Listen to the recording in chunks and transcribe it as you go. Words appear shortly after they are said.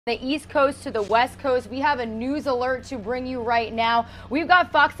The East Coast to the West Coast. We have a news alert to bring you right now. We've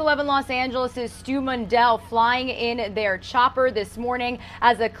got Fox 11 Los Angeles' Stu Mundell flying in their chopper this morning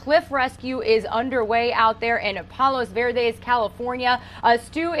as a cliff rescue is underway out there in Palos Verdes, California.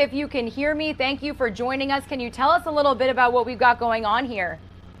 Stu, if you can hear me, thank you for joining us. Can you tell us a little bit about what we've got going on here?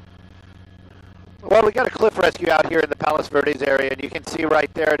 Well, we got a cliff rescue out here in the Palos Verdes area, and you can see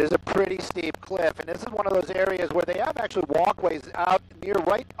right there it is a pretty steep cliff. And this is one of those areas where they have actually walkways out near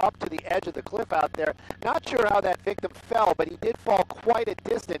right up to the edge of the cliff out there. Not sure how that victim fell, but he did fall quite a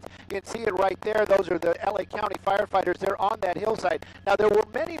distance. You can see it right there. Those are the LA County firefighters. They're on that hillside. Now, there were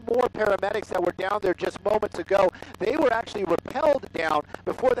many more paramedics that were down there just moments ago. They were actually rappelled down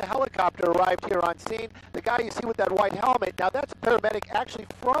before the helicopter arrived here on scene. The guy you see with that white helmet, now that's a paramedic actually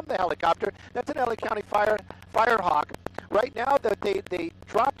from the helicopter. That's an LA County Firehawk. Right now, they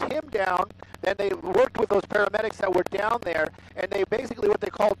dropped him down, then they worked with those paramedics that were down there, and they basically what they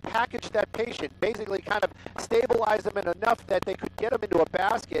called packaged that patient, basically kind of stabilized them enough that they could get him into a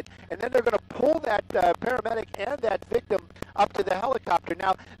basket, and then they're going to pull that paramedic and that victim up to the helicopter.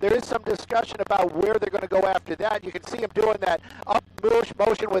 Now, there is some discussion about where they're going to go after that. You can see him doing that up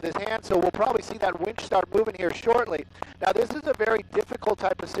motion with his hand, so we'll probably see that winch start moving here shortly. Now, this is a very difficult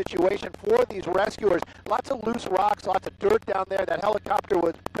type of situation for these rescuers. Lots of loose rocks, lots of dirt down there. That helicopter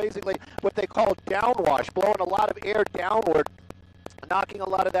was basically what they call downwash, blowing a lot of air downward, knocking a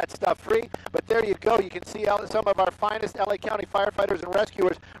lot of that stuff free. But there you go. You can see some of our finest LA County firefighters and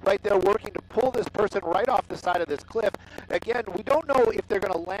rescuers right there working to pull this person right off the side of this cliff. Again, we don't know if they're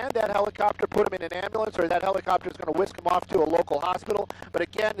going to land that helicopter, put him in an ambulance, or that helicopter is going to whisk him off to a local hospital. But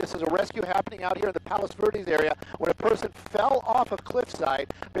again, this is a rescue happening out here in the Palos Verdes area when a person fell off a cliffside,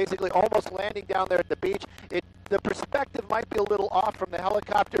 basically almost landing down there at the beach. The perspective might be a little off from the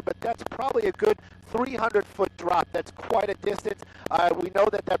helicopter, but that's probably a good 300-foot drop. That's quite a distance. We know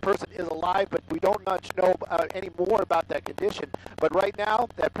that that person is alive, but we don't much know any more about that condition. But right now,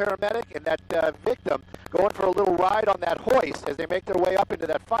 that paramedic and that victim going for a little ride on that hoist as they make their way up into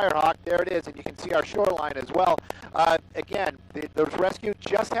that Firehawk. There it is, and you can see our shoreline as well. Again, there's rescue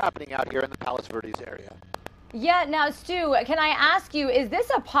just happening out here in the Palos Verdes area. Yeah, now, Stu, can I ask you, is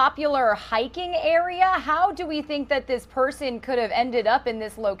this a popular hiking area? How do we think that this person could have ended up in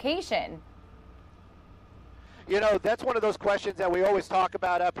this location? You know, that's one of those questions that we always talk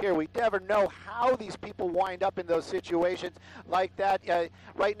about up here. We never know how these people wind up in those situations like that.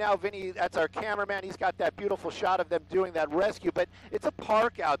 Right now, Vinny, that's our cameraman. He's got that beautiful shot of them doing that rescue. But it's a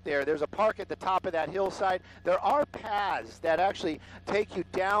park out there. There's a park at the top of that hillside. There are paths that actually take you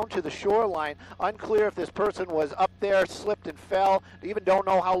down to the shoreline. Unclear if this person was up there, slipped and fell. We even don't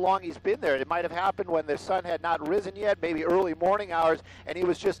know how long he's been there. It might have happened when the sun had not risen yet, maybe early morning hours, and he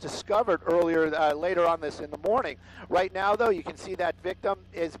was just discovered earlier, later on this in the morning. Right now, though, you can see that victim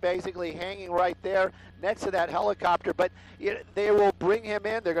is basically hanging right there next to that helicopter, but they will bring him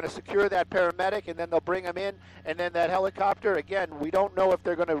in. They're going to secure that paramedic, and then they'll bring him in, and then that helicopter, again, we don't know if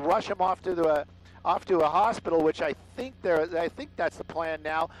they're going to rush him off to a hospital, which I think that's the plan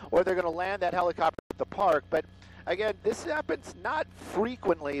now, or they're going to land that helicopter at the park. But again, this happens not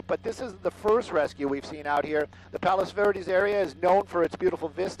frequently, but this is the first rescue we've seen out here. The Palos Verdes area is known for its beautiful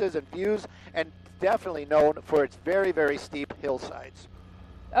vistas and views, and definitely known for its very, very steep hillsides.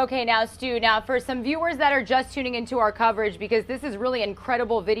 Okay, now, Stu, for some viewers that are just tuning into our coverage, because this is really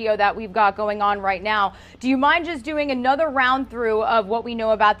incredible video that we've got going on right now, do you mind just doing another round through of what we know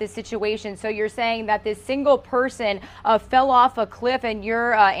about this situation? So you're saying that this single person fell off a cliff, and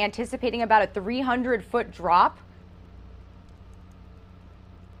you're anticipating about a 300-foot drop?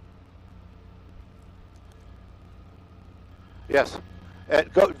 Yes.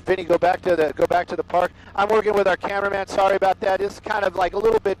 Vinny, go back to the park. I'm working with our cameraman. Sorry about that. It's kind of like a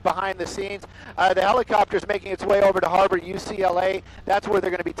little bit behind the scenes. The helicopter is making its way over to Harbor, UCLA. That's where they're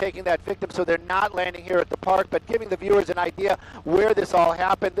going to be taking that victim, so they're not landing here at the park, but giving the viewers an idea where this all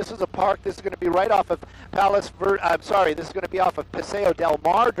happened. This is a park. This is going to be right off of this is going to be off of Paseo del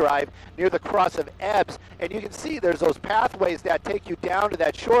Mar Drive near the Cross of Ebbs, and you can see there's those pathways that take you down to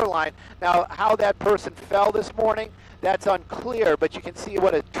that shoreline. Now, how that person fell this morning, that's unclear, but you can see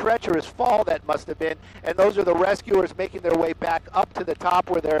what a treacherous fall that must have been. And those are the rescuers making their way back up to the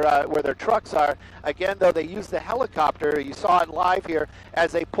top where their trucks are. Again, though, they used the helicopter. You saw it live here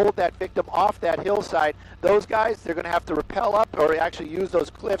as they pulled that victim off that hillside. Those guys, they're going to have to rappel up or actually use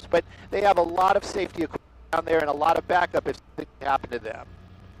those cliffs, but they have a lot of safety equipment down there and a lot of backup if something happened to them.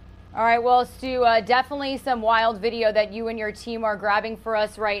 All right, well, Stu, definitely some wild video that you and your team are grabbing for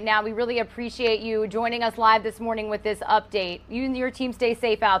us right now. We really appreciate you joining us live this morning with this update. You and your team stay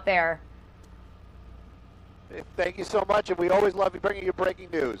safe out there. Thank you so much, and we always love bringing you breaking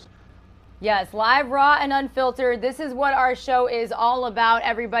news. Yes, live, raw, and unfiltered. This is what our show is all about,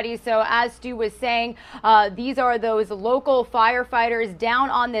 everybody. So as Stu was saying, these are those local firefighters down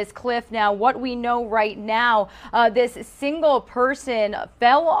on this cliff. Now, what we know right now, this single person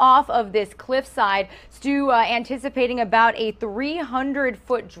fell off of this cliffside. Stu anticipating about a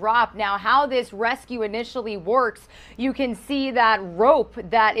 300-foot drop. Now, how this rescue initially works, you can see that rope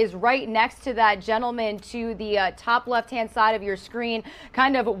that is right next to that gentleman to the top left-hand side of your screen,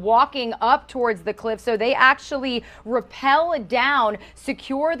 kind of walking up towards the cliff. So they actually rappel down,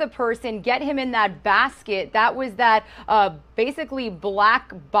 secure the person, get him in that basket. That was that basically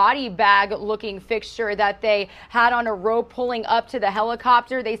black body bag looking fixture that they had on a rope pulling up to the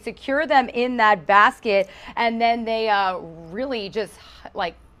helicopter. They secure them in that basket, and then they really just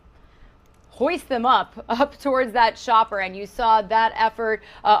like hoist them up towards that chopper. And you saw that effort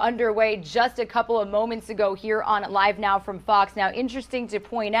underway just a couple of moments ago here on Live Now from Fox. Now, interesting to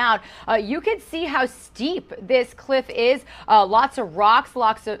point out, you can see how steep this cliff is. Lots of rocks,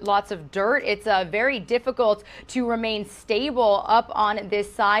 lots of dirt. It's very difficult to remain stable up on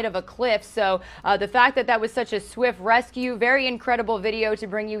this side of a cliff. So the fact that that was such a swift rescue, very incredible video to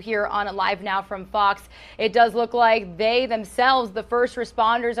bring you here on Live Now from Fox. It does look like they themselves, the first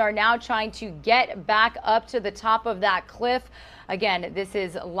responders, are now trying to get back up to the top of that cliff. Again, this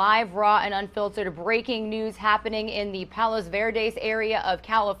is live, raw, and unfiltered breaking news happening in the Palos Verdes area of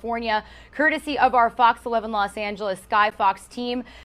California, courtesy of our Fox 11 Los Angeles Sky Fox team.